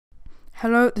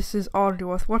Hello, this is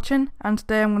ArdleyWorthWatching, and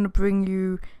today I'm going to bring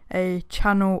you a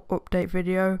channel update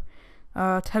video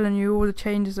telling you all the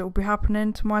changes that will be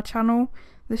happening to my channel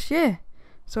this year.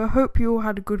 So I hope you all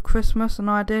had a good Christmas, and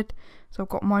I did. So I've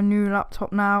got my new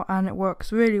laptop now and it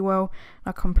works really well.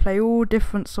 I can play all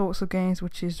different sorts of games,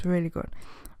 which is really good.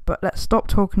 But let's stop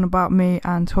talking about me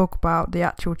and talk about the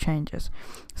actual changes.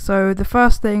 So the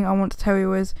first thing I want to tell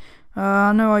you is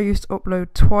I know I used to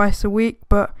upload twice a week,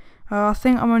 but I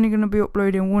think I'm only going to be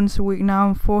uploading once a week now,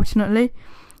 unfortunately.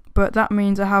 But that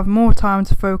means I have more time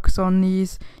to focus on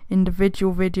these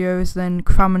individual videos than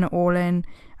cramming it all in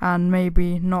and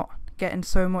maybe not getting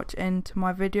so much into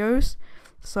my videos.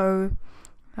 So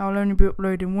I'll only be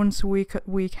uploading once a week at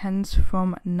weekends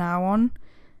from now on.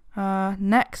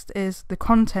 Next is the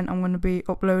content I'm going to be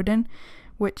uploading,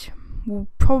 which will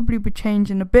probably be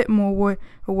changing a bit more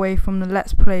away from the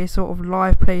let's play sort of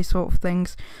live play sort of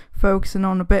things, focusing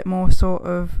on a bit more sort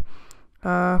of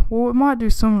well, we might do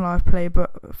some live play,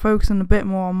 but focusing a bit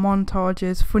more on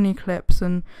montages, funny clips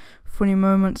and funny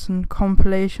moments and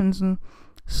compilations and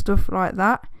stuff like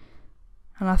that.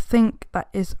 And I think that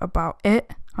is about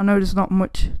it. I know there's not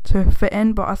much to fit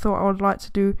in, but I thought I would like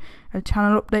to do a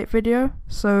channel update video.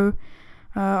 So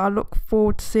I look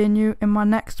forward to seeing you in my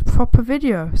next proper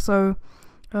video. So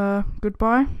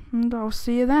goodbye, and I'll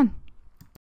see you then.